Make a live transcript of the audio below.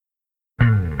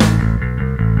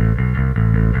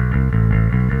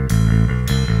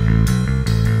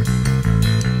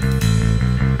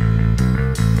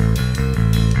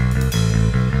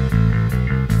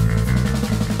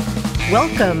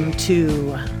Welcome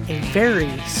to a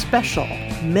very special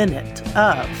minute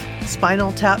of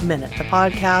Spinal Tap Minute, the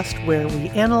podcast where we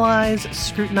analyze,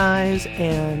 scrutinize,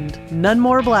 and none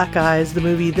more black eyes the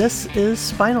movie This Is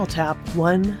Spinal Tap,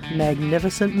 one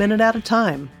magnificent minute at a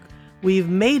time. We've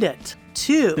made it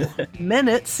to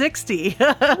minute 60.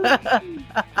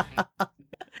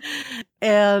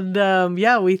 And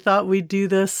we thought we'd do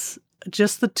this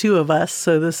just the two of us.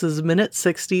 So this is minute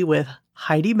 60 with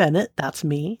Heidi Bennett, that's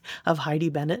me, of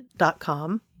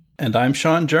HeidiBennett.com. And I'm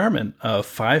Sean German of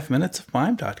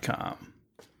 5minutesofmime.com.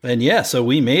 And so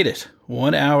we made it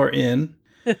 1 hour in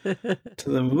to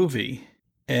the movie.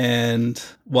 And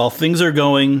while things are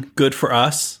going good for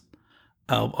us,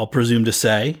 I'll presume to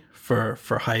say, for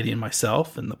Heidi and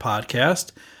myself and the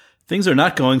podcast, things are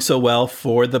not going so well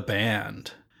for the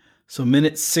band. So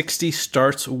minute 60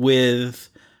 starts with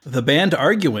the band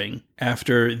arguing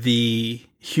after the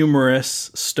humorous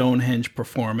Stonehenge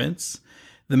performance.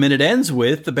 The minute ends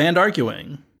with the band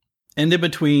arguing. And in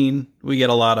between, we get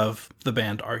a lot of the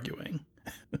band arguing.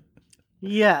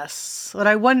 Yes. But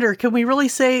I wonder, can we really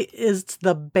say it's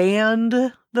the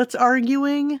band that's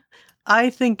arguing?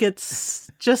 I think it's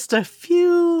just a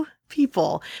few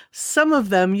people. Some of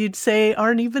them you'd say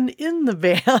aren't even in the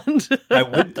band.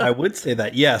 I would say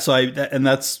that. Yeah. And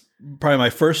that's probably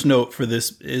my first note for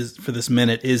this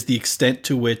minute is the extent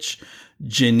to which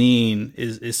Janine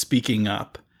is speaking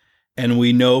up. And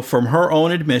we know from her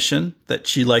own admission that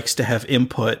she likes to have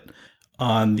input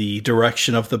on the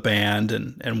direction of the band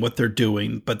and what they're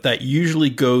doing, but that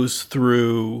usually goes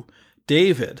through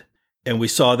David. And we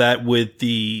saw that with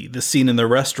the scene in the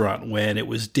restaurant when it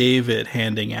was David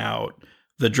handing out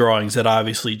the drawings that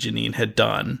obviously Janine had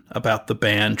done about the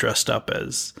band dressed up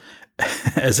as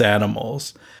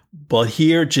animals. But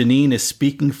here Janine is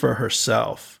speaking for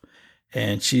herself.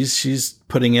 And she's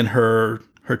putting in her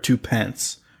 2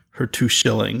 pence, her 2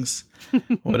 shillings,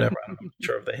 whatever. I'm not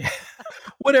sure if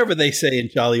whatever they say in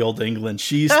jolly old England.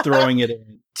 She's throwing it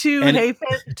in. Two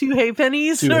halfpennies. 2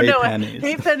 halfpennies.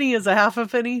 Halfpenny is a half a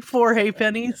penny. 4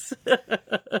 halfpennies.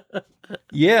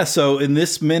 Yeah. So in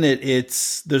this minute,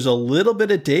 there's a little bit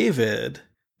of David.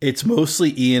 It's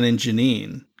mostly Ian and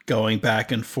Janine going back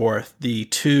and forth. The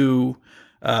two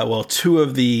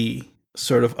of the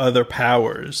sort of other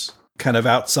powers kind of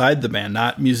outside the band,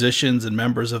 not musicians and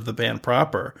members of the band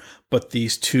proper, but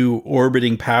these 2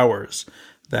 orbiting powers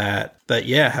that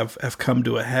have come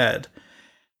to a head.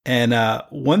 And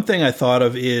one thing I thought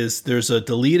of is there's a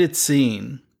deleted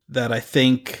scene that I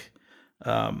think,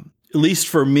 at least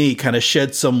for me, kind of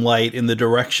shed some light in the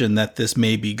direction that this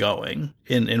may be going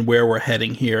and where we're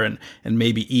heading here. And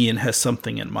maybe Ian has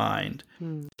something in mind.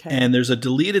 Okay. And there's a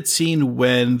deleted scene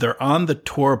when they're on the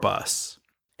tour bus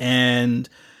and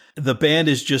the band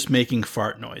is just making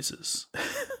fart noises.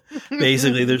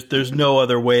 Basically, there's no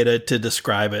other way to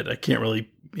describe it. I can't really,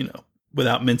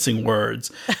 without mincing words.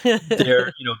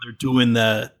 They're doing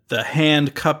the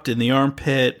hand cupped in the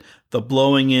armpit, the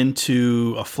blowing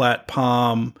into a flat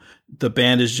palm. The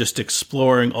band is just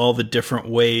exploring all the different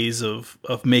ways of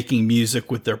making music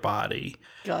with their body.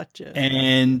 Gotcha.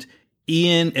 And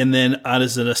Ian, and then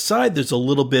as an aside, there's a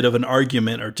little bit of an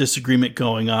argument or disagreement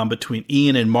going on between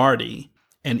Ian and Marty.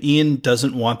 And Ian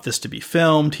doesn't want this to be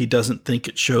filmed. He doesn't think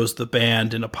it shows the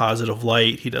band in a positive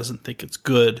light. He doesn't think it's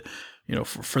good,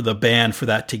 for the band for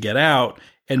that to get out.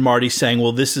 And Marty's saying,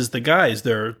 well, this is the guys.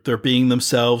 They're being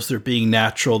themselves. They're being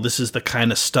natural. This is the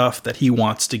kind of stuff that he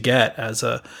wants to get as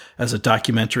a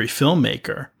documentary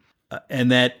filmmaker.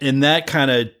 And that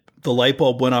kind of, the light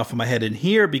bulb went off in my head in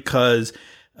here because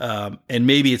and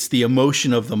maybe it's the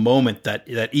emotion of the moment that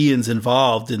Ian's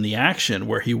involved in the action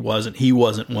where he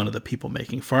wasn't one of the people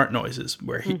making fart noises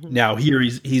where now here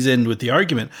he's in with the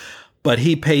argument, but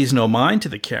he pays no mind to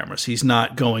the cameras. He's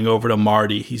not going over to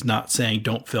Marty. He's not saying,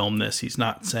 don't film this. He's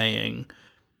not saying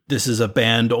this is a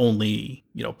band only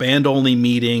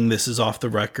meeting. This is off the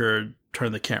record.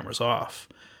 Turn the cameras off.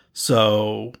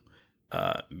 So,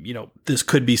 this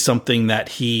could be something that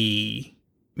he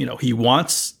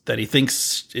wants, that he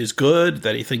thinks is good,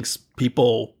 that he thinks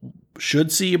people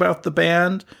should see about the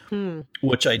band,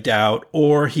 which I doubt,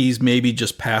 or he's maybe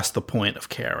just past the point of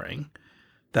caring,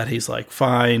 that he's like,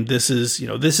 fine, this is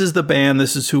the band,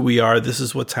 this is who we are, this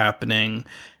is what's happening,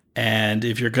 and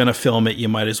if you're going to film it, you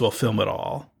might as well film it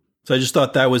all. So I just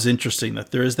thought that was interesting,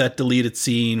 that there is that deleted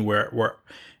scene where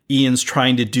Ian's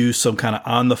trying to do some kind of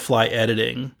on-the-fly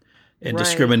editing and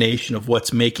discrimination of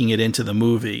what's making it into the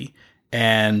movie.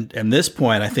 And this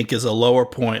point, I think, is a lower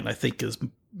point, and I think is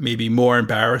maybe more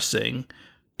embarrassing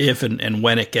if and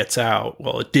when it gets out.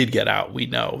 Well, it did get out. We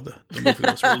know the movie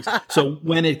was released. So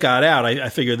when it got out, I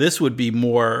figure this would be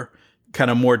more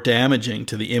kind of more damaging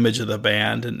to the image of the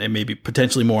band and maybe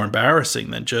potentially more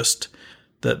embarrassing than just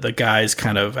the guys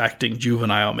kind of acting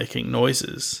juvenile, making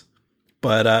noises.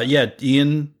 But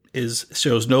Ian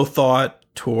shows no thought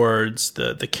towards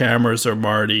the cameras or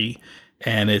Marty,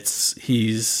 and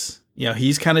he's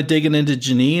kind of digging into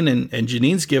Janine, and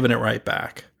Janine's giving it right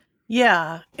back.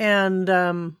 Yeah, and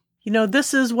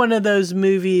this is one of those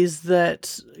movies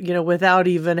that, without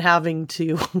even having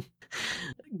to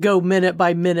go minute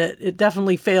by minute, it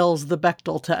definitely fails the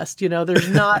Bechdel test.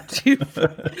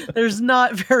 There's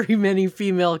not very many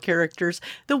female characters.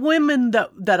 The women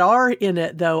that are in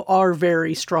it, though, are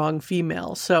very strong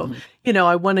females. So,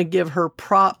 I want to give her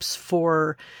props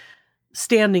for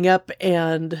standing up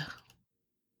and,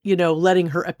 letting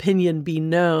her opinion be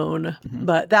known. Mm-hmm.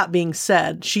 But that being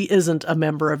said, she isn't a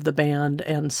member of the band.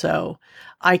 And so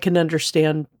I can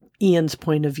understand Ian's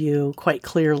point of view quite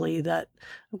clearly that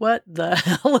what the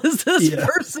hell is this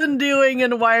person doing,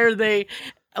 and why are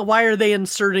they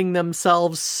inserting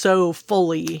themselves so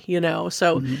fully,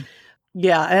 So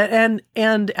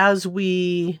and as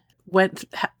we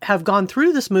have gone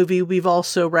through this movie, we've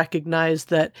also recognized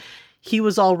that he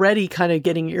was already kind of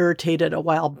getting irritated a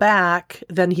while back.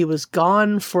 Then he was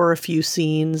gone for a few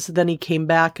scenes. Then he came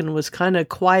back and was kind of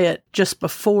quiet just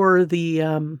before the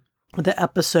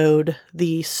episode,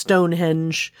 the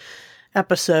Stonehenge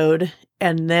episode.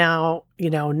 And now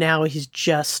he's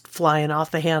just flying off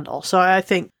the handle. So I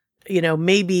think,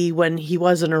 maybe when he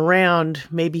wasn't around,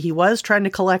 maybe he was trying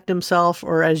to collect himself,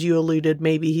 or as you alluded,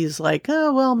 maybe he's like,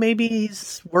 oh, well, maybe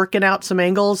he's working out some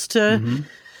angles to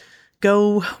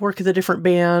go work with a different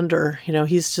band, or,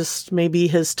 he's just, maybe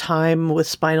his time with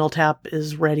Spinal Tap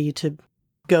is ready to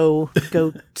go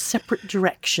separate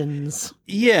directions.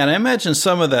 Yeah, and I imagine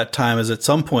some of that time is at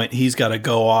some point he's got to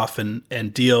go off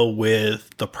and deal with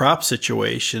the prop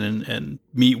situation and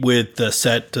meet with the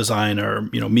set designer,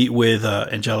 meet with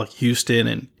Angelica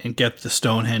Houston and get the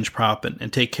Stonehenge prop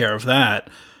and take care of that.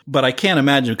 But I can't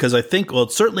imagine, because I think, well,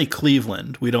 it's certainly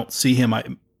Cleveland. We don't see him.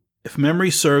 If memory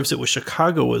serves, it was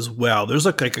Chicago as well. There's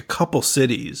like a couple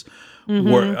cities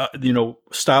where,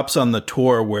 stops on the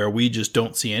tour where we just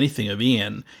don't see anything of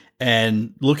Ian.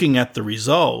 And looking at the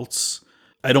results,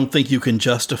 I don't think you can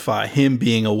justify him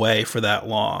being away for that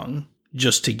long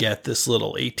just to get this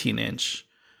little 18-inch,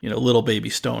 little baby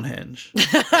Stonehenge.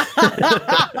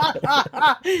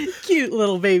 Cute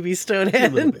little baby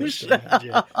Stonehenge.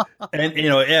 Yeah. And,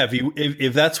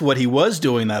 if that's what he was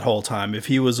doing that whole time, if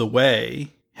he was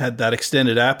away, had that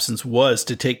extended absence was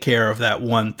to take care of that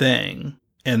one thing,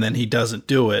 and then he doesn't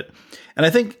do it. And I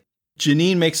think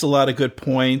Janine makes a lot of good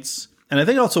points. And I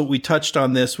think also we touched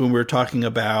on this when we were talking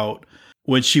about,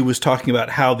 when she was talking about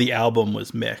how the album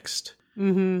was mixed.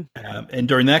 Mm-hmm. And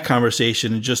during that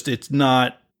conversation, it's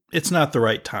not the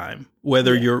right time.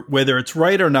 Whether it's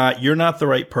right or not, you're not the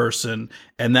right person,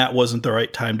 and that wasn't the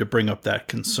right time to bring up that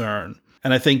concern.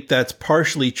 And I think that's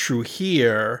partially true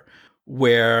here,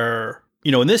 where,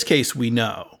 in this case, we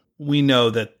know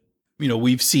that,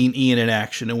 we've seen Ian in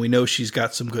action, and we know she's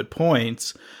got some good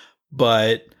points,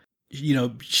 but,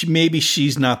 maybe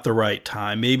she's not the right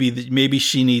time. Maybe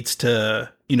she needs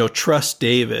to, trust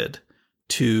David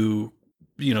to,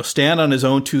 stand on his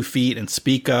own 2 feet and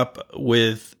speak up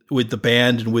with the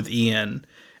band and with Ian,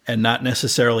 and not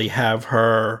necessarily have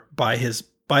her by his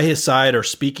side or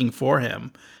speaking for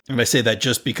him. And I say that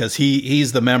just because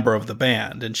he's the member of the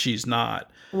band and she's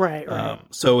not. Right.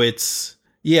 So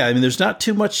there's not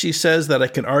too much she says that I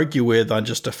can argue with on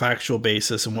just a factual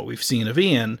basis and what we've seen of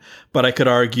Ian, but I could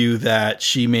argue that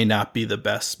she may not be the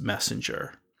best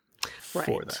messenger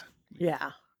for that.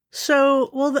 Yeah. So,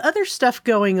 the other stuff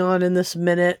going on in this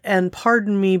minute, and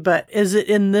pardon me, but is it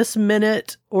in this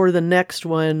minute or the next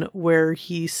one where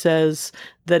he says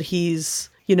that he's,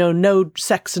 no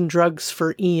sex and drugs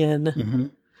for Ian? Mm-hmm.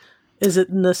 Is it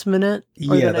in this minute?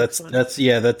 Yeah, that's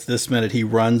this minute. He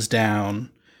runs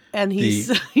down. And he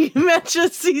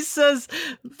says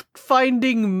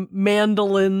finding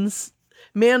mandolin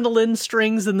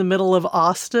strings in the middle of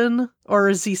Austin, or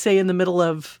does he say in the middle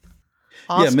of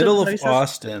Austin? Yeah, middle of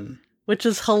Austin. Which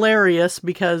is hilarious,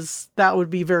 because that would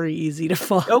be very easy to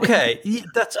find. Okay,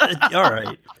 that's all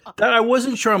right. That I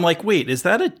wasn't sure. I'm like, wait, is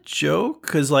that a joke?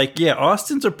 Because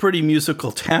Austin's a pretty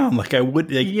musical town.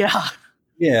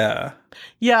 Yeah.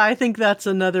 I think that's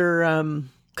another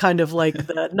kind of like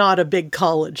the not a big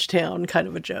college town kind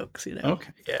of a joke,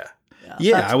 Okay,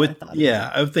 yeah. I would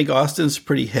think Austin's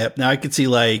pretty hip. Now I could see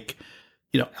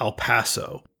El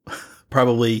Paso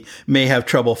probably may have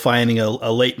trouble finding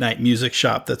a late night music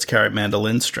shop that's carried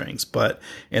mandolin strings, but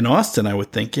in Austin I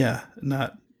would think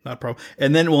not a problem.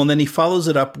 And then he follows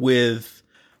it up with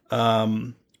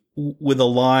with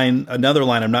another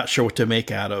line I'm not sure what to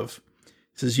make out of.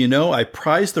 It says, I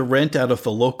prize the rent out of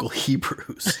the local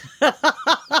Hebrews.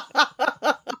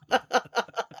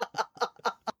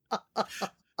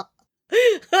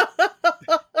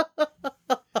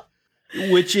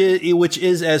 Which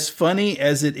is as funny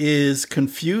as it is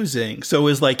confusing. So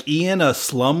is like Ian a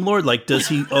slumlord? Like, does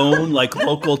he own like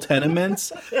local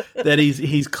tenements that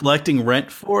he's collecting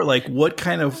rent for? Like, what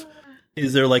kind of,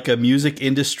 is there like a music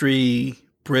industry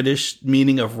British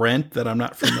meaning of rent that I'm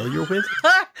not familiar with?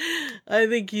 I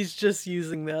think he's just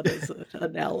using that as an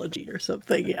analogy or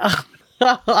something. Yeah.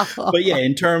 But yeah,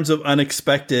 in terms of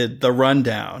unexpected, the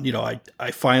rundown,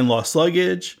 I find lost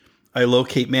luggage. I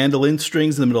locate mandolin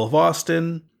strings in the middle of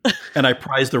Austin, and I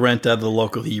prize the rent out of the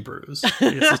local Hebrews.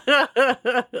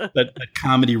 That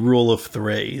comedy rule of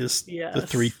three is the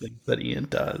three things that Ian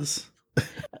does.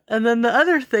 And then the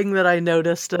other thing that I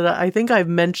noticed, and I think I've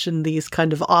mentioned these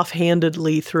kind of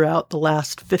offhandedly throughout the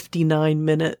last 59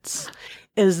 minutes,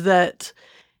 is that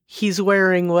he's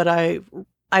wearing what I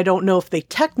don't know if they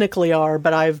technically are,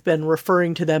 but I've been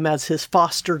referring to them as his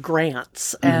Foster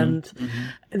Grants. And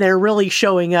they're really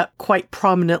showing up quite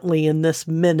prominently in this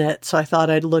minute. So I thought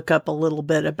I'd look up a little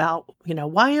bit about,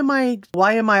 why am I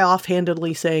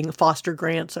offhandedly saying Foster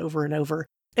Grants over and over?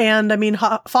 And I mean,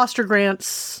 Foster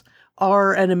Grants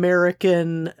are an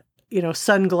American,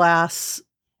 sunglass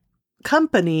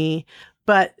company,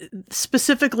 but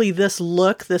specifically this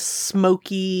look, this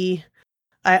smoky,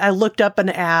 I looked up an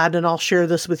ad, and I'll share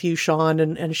this with you, Sean,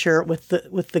 and share it with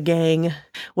the gang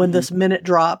when this minute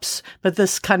drops. But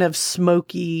this kind of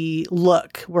smoky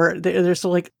look where there's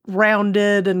like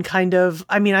rounded and kind of,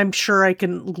 I mean, I'm sure I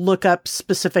can look up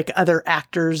specific other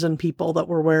actors and people that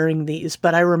were wearing these,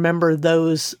 but I remember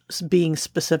those being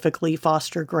specifically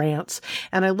Foster Grants.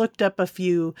 And I looked up a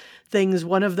few things.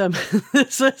 One of them,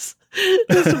 this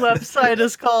website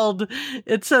is called,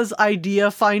 it says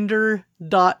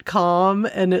ideafinder.com,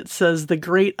 and it says the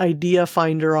Great Idea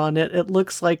Finder on it. It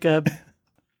looks like it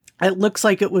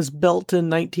was built in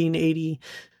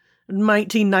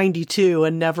 1992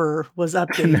 and never was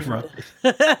updated.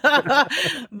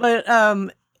 But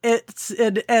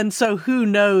and so who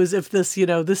knows if this,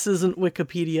 this isn't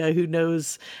Wikipedia, who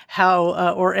knows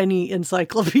how, or any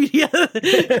encyclopedia.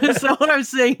 So what I'm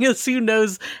saying is, who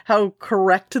knows how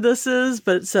correct this is,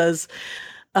 but it says,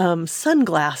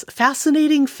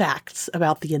 fascinating facts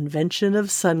about the invention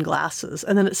of sunglasses.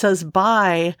 And then it says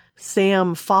by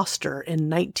Sam Foster in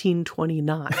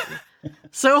 1929.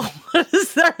 So what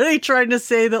is that? Are they trying to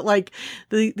say that like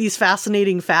these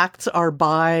fascinating facts are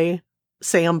by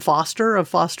Sam Foster of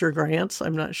Foster Grants?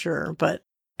 I'm not sure, but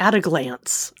at a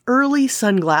glance, early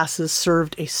sunglasses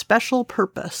served a special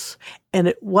purpose, and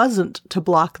it wasn't to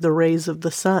block the rays of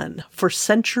the sun. For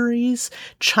centuries,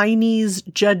 Chinese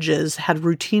judges had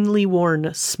routinely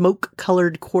worn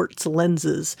smoke-colored quartz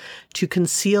lenses to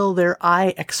conceal their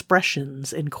eye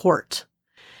expressions in court.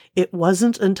 It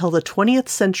wasn't until the 20th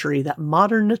century that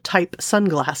modern-type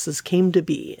sunglasses came to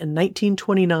be. In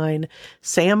 1929,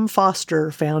 Sam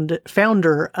Foster,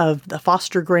 founder of the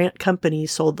Foster Grant Company,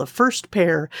 sold the first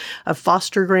pair of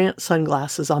Foster Grant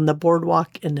sunglasses on the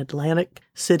boardwalk in Atlantic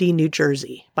City, New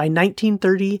Jersey. By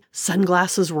 1930,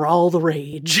 sunglasses were all the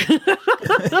rage.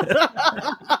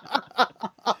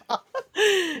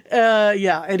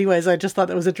 Anyways, I just thought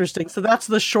that was interesting. So that's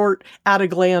the short at a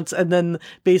glance, and then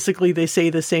basically they say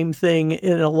the same thing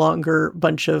in a longer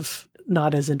bunch of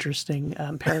not as interesting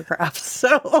paragraphs.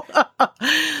 So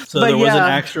there was an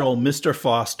actual Mr.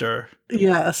 Foster.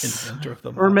 Yes. Inventor of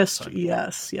the or Mr.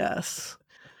 Yes.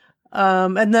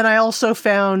 And then I also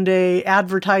found a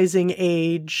Advertising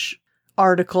Age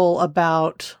article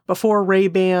about before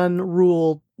Ray-Ban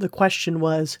ruled. The question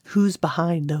was, who's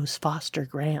behind those Foster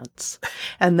Grants?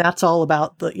 And that's all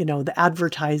about the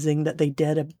advertising that they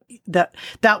did.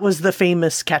 That was the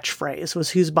famous catchphrase, was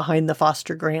who's behind the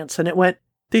Foster Grants. And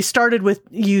they started with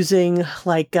using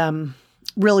like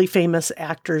really famous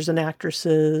actors and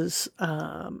actresses,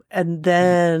 and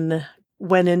then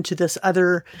went into this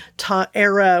other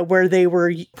era where they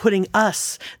were putting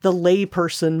us, the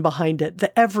layperson behind it,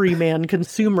 the everyman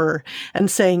consumer, and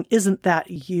saying, isn't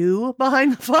that you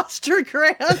behind the Foster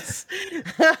Grants?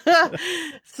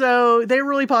 So they were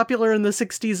really popular in the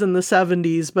 60s and the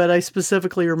 70s, but I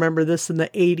specifically remember this in the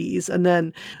 80s. And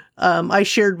then I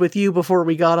shared with you before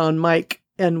we got on mic,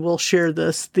 and we'll share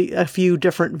this, a few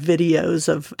different videos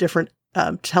of different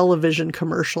television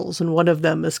commercials, and one of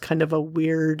them is kind of a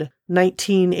weird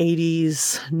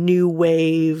 1980s new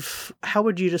wave. How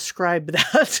would you describe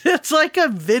that? It's like a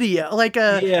video, like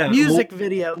a music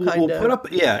video kind of. We'll put up,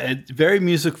 a very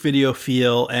music video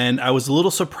feel, and I was a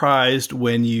little surprised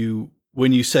when you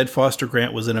when you said Foster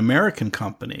Grant was an American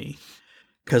company,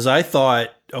 because I thought,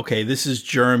 okay, this is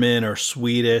German or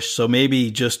Swedish, so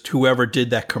maybe just whoever did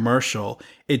that commercial.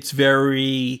 It's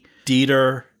very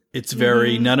Dieter. It's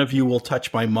very none of you will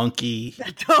touch my monkey.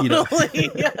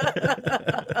 Totally.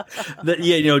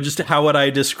 Just how would I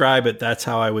describe it? That's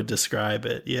how I would describe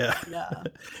it. Yeah.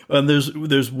 And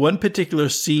there's one particular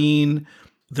scene.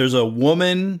 There's a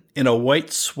woman in a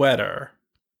white sweater,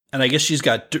 and I guess she's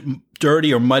got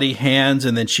dirty or muddy hands,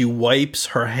 and then she wipes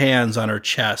her hands on her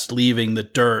chest, leaving the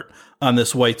dirt on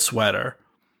this white sweater.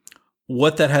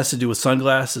 What that has to do with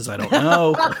sunglasses, I don't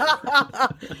know.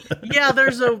 Yeah,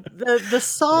 there's the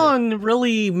song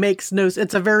really makes no sense.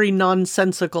 It's a very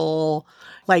nonsensical,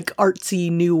 like artsy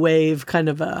new wave kind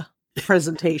of a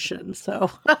presentation.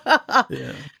 So,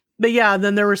 Yeah. But yeah,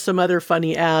 then there were some other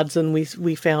funny ads, and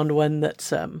we found one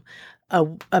that's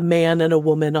a man and a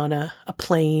woman on a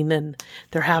plane, and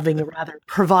they're having a rather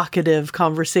provocative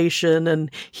conversation, and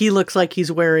he looks like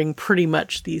he's wearing pretty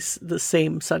much the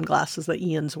same sunglasses that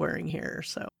Ian's wearing here.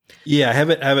 So yeah, I have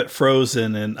it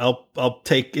frozen, and I'll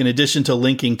take, in addition to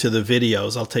linking to the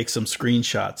videos, I'll take some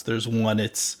screenshots. There's one,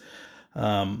 it's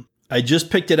I just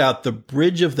picked it out. The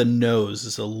bridge of the nose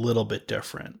is a little bit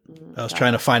different. I was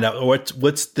trying to find out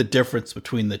what's the difference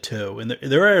between the two. And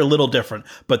they're a little different,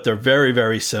 but they're very,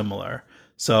 very similar.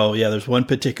 So yeah, there's one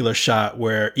particular shot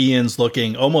where Ian's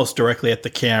looking almost directly at the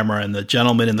camera, and the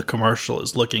gentleman in the commercial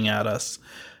is looking at us.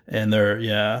 And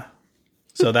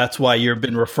so that's why you've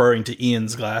been referring to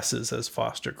Ian's glasses as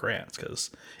Foster Grant's, because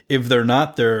if they're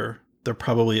not, they're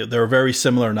a very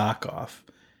similar knockoff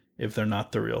if they're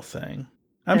not the real thing.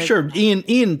 I'm sure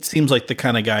Ian seems like the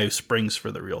kind of guy who springs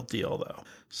for the real deal, though.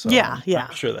 So yeah.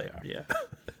 I'm sure they are, yeah.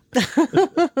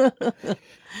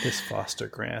 His Foster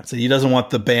Grant. So he doesn't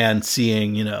want the band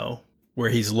seeing,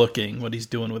 where he's looking, what he's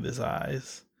doing with his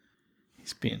eyes.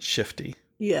 He's being shifty.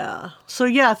 Yeah. So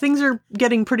yeah, things are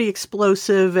getting pretty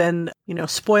explosive, and,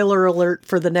 spoiler alert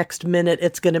for the next minute,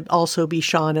 it's going to also be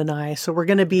Sean and I. So we're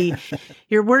going to be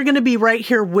here. We're going to be right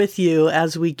here with you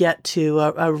as we get to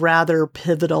a rather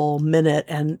pivotal minute,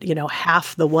 and,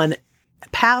 half the one,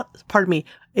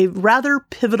 a rather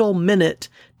pivotal minute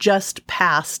just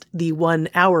past the 1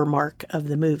 hour mark of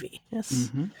the movie. Yes.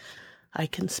 Mm-hmm. I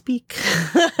can speak.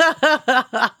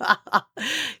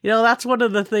 That's one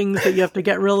of the things that you have to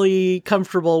get really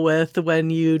comfortable with when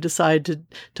you decide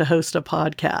to host a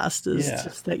podcast, is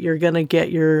just that you're going to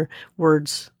get your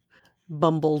words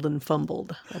bumbled and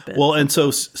fumbled a bit. Well, and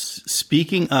so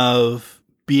speaking of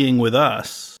being with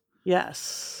us.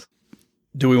 Yes.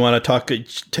 Do we want to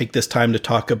take this time to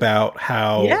talk about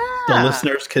how the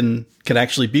listeners can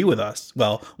actually be with us?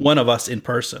 Well, one of us in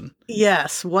person.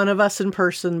 Yes, one of us in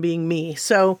person being me.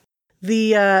 So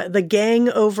the gang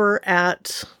over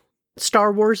at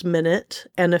Star Wars Minute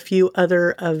and a few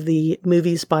other of the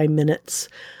Movies by Minutes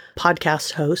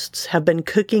podcast hosts have been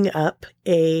cooking up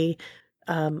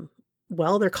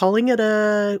they're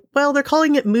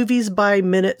calling it Movies by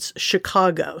Minutes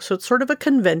Chicago. So it's sort of a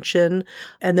convention,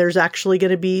 and there's actually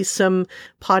going to be some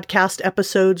podcast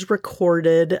episodes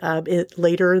recorded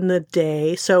later in the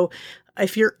day. So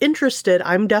if you're interested,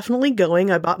 I'm definitely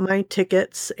going. I bought my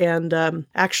tickets, and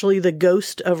actually the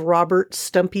ghost of Robert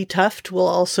Stumpy Tuft will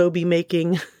also be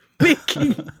making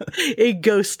a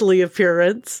ghostly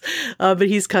appearance, but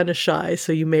he's kind of shy,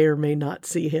 so you may or may not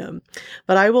see him.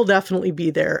 But I will definitely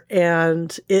be there,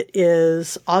 and it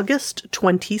is August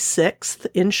 26th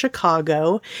in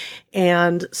Chicago.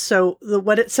 And so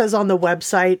what it says on the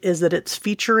website is that it's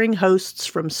featuring hosts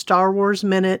from Star Wars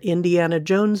Minute, Indiana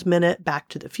Jones Minute, Back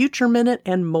to the Future Minute,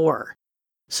 and more.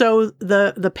 So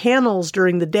the panels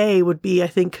during the day would be, I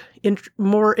think,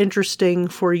 more interesting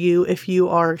for you if you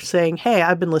are saying, hey,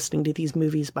 I've been listening to these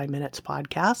Movies by Minutes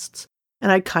podcasts, and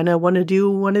I kind of want to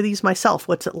do one of these myself.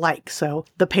 What's it like? So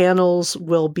the panels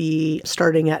will be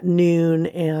starting at noon,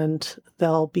 and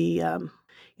they'll be,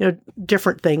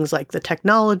 different things like the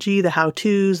technology, the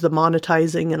how-tos, the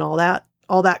monetizing, and all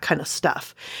that kind of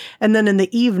stuff. And then in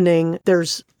the evening,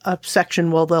 there's a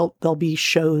section where there'll be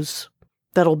shows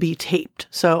that'll be taped.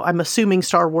 So I'm assuming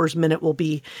Star Wars Minute will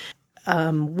be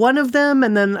one of them.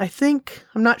 And then I'm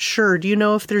not sure. Do you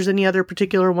know if there's any other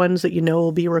particular ones that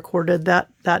will be recorded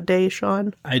that day,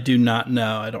 Sean? I do not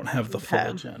know. I don't have the full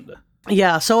agenda.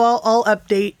 Yeah, so I'll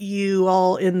update you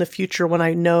all in the future when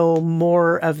I know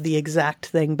more of the exact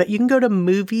thing. But you can go to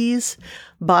Movies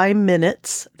by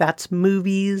minutes. That's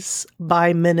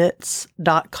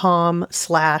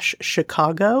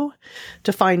moviesbyminutes.com/Chicago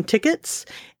to find tickets.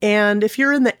 And if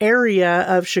you're in the area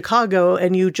of Chicago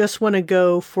and you just want to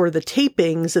go for the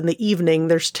tapings in the evening,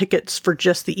 there's tickets for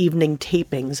just the evening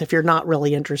tapings if you're not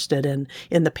really interested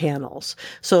in the panels.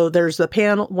 So there's the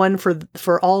panel one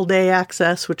for all day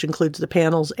access, which includes the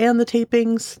panels and the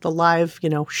tapings, the live,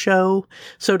 show,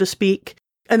 so to speak.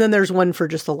 And then there's one for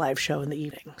just the live show in the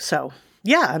evening. So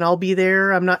yeah, and I'll be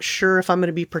there. I'm not sure if I'm going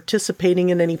to be participating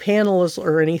in any panels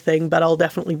or anything, but I'll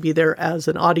definitely be there as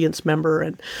an audience member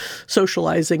and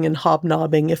socializing and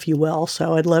hobnobbing, if you will.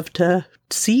 So I'd love to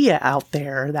see you out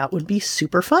there. That would be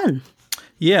super fun.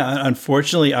 Yeah,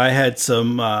 unfortunately, I had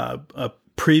some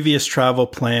previous travel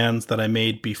plans that I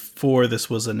made before this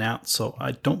was announced, so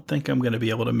I don't think I'm going to be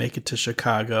able to make it to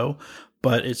Chicago,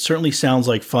 but it certainly sounds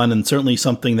like fun and certainly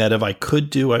something that if I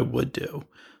could do, I would do.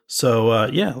 So,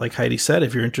 yeah, like Heidi said,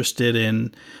 if you're interested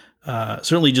in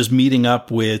certainly just meeting up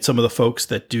with some of the folks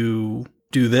that do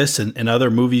this and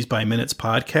other Movies by Minutes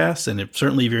podcasts, and if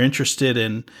you're interested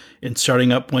in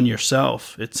starting up one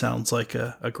yourself, it sounds like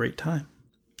a great time.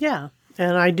 Yeah,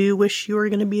 and I do wish you were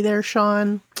going to be there,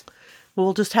 Sean.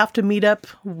 We'll just have to meet up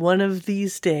one of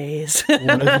these days.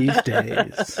 One of these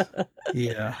days.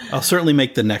 Yeah, I'll certainly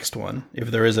make the next one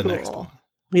if there is a next one.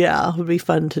 Yeah, it would be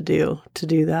fun to do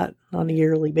that on a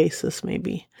yearly basis,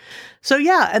 maybe. So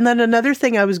yeah, and then another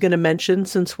thing I was going to mention,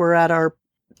 since we're at our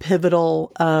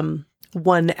pivotal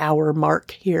 1 hour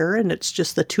mark here, and it's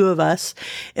just the two of us,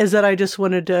 is that I just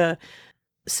wanted to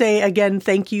say again,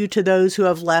 thank you to those who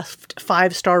have left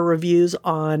 5-star reviews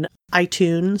on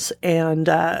iTunes. And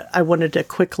I wanted to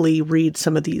quickly read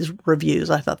some of these reviews.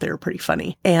 I thought they were pretty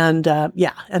funny. And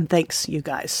and thanks, you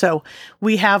guys. So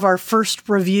we have our first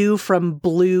review from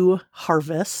Blue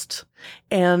Harvest.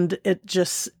 And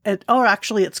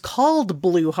actually it's called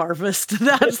Blue Harvest.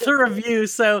 That's the review.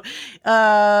 So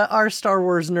our Star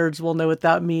Wars nerds will know what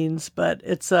that means, but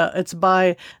it's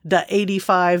by the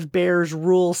 85 Bears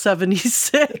Rule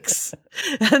 76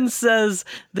 and says,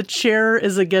 "The chair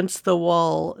is against the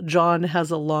wall. John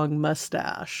has a long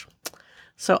mustache."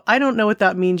 So I don't know what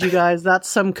that means, you guys. That's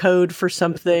some code for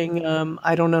something.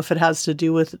 I don't know if it has to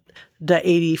do with the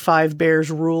 85 Bears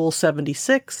Rule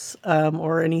 76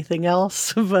 or anything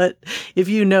else. But if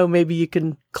you know, maybe you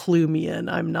can clue me in.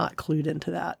 I'm not clued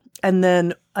into that. And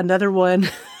then another one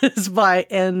is by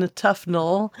N.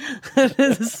 Tufnell.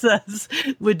 It says,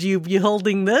 "Would you be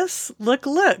holding this? Look,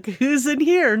 who's in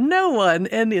here? No one.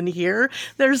 And in here,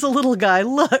 there's a little guy.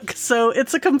 Look." So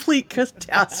it's a complete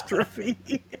catastrophe.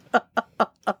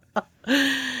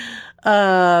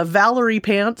 Valerie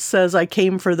Pants says, "I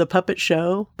came for the puppet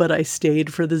show, but I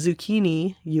stayed for the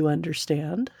zucchini. You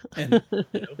understand?" And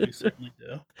we certainly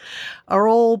do. Our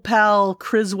old pal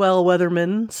Criswell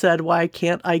Weatherman said, "Why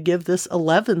can't I give this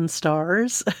 11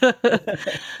 stars?"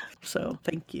 So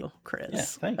thank you, Chris. Yeah,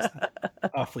 thanks.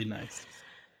 Awfully nice.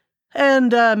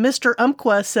 And Mr.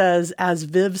 Umpqua says, "As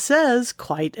Viv says,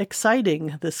 quite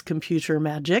exciting, this computer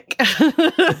magic."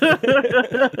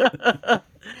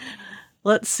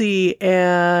 Let's see.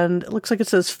 And it looks like it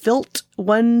says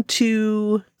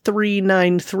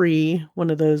Filt12393, one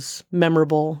of those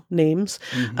memorable names.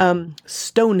 Mm-hmm.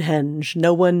 Stonehenge.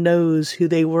 No one knows who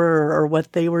they were or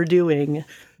what they were doing. ...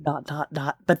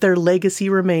 But their legacy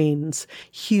remains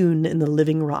hewn in the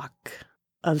living rock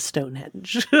of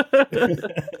Stonehenge.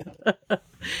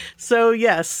 So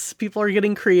yes, people are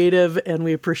getting creative and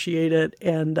we appreciate it.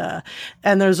 And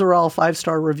those are all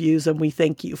 5-star reviews and we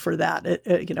thank you for that.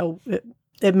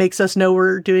 It makes us know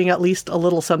we're doing at least a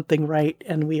little something right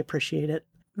and we appreciate it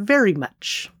very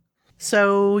much.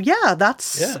 So yeah,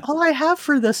 that's all I have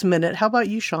for this minute. How about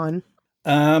you, Sean?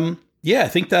 I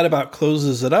think that about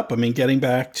closes it up. I mean, getting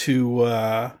back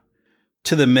to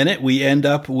the minute, we end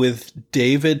up with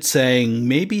David saying,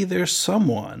 "Maybe there's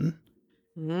someone."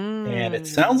 And it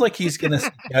sounds like he's going to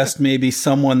suggest maybe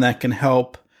someone that can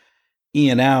help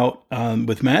Ian out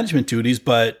with management duties,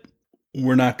 but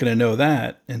we're not going to know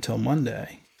that until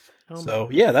Monday. So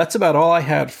that's about all I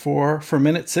had for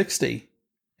minute 60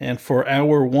 and for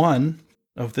hour 1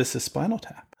 of This is Spinal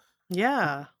Tap.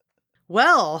 Yeah.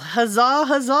 Well, huzzah,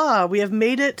 huzzah. We have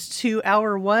made it to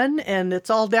hour 1 and it's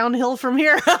all downhill from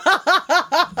here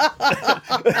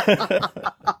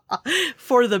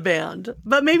for the band,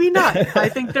 but maybe not. I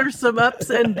think there's some ups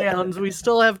and downs. We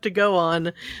still have to go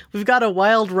on. We've got a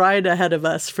wild ride ahead of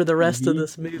us for the rest of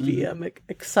this movie. I'm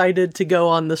excited to go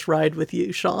on this ride with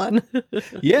you, Sean.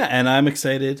 Yeah. And I'm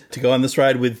excited to go on this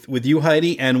ride with you,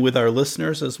 Heidi, and with our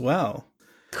listeners as well.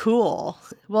 Cool.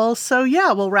 Well, so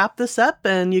we'll wrap this up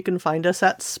and you can find us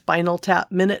at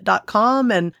spinaltapminute.com.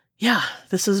 And Yeah,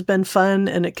 this has been fun,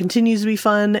 and it continues to be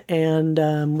fun, and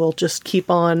we'll just keep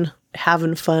on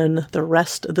having fun the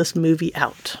rest of this movie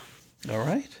out. All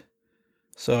right.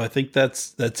 So I think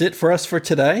that's it for us for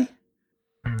today.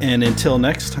 And until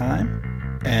next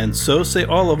time, and so say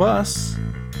all of us,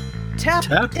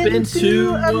 Tap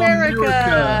into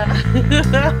America.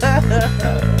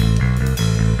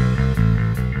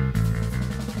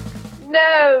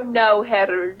 No,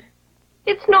 Harold.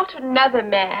 It's not another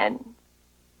man.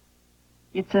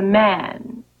 It's a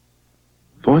man.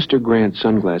 Foster Grant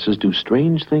sunglasses do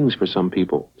strange things for some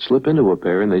people. Slip into a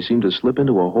pair and they seem to slip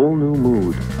into a whole new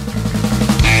mood.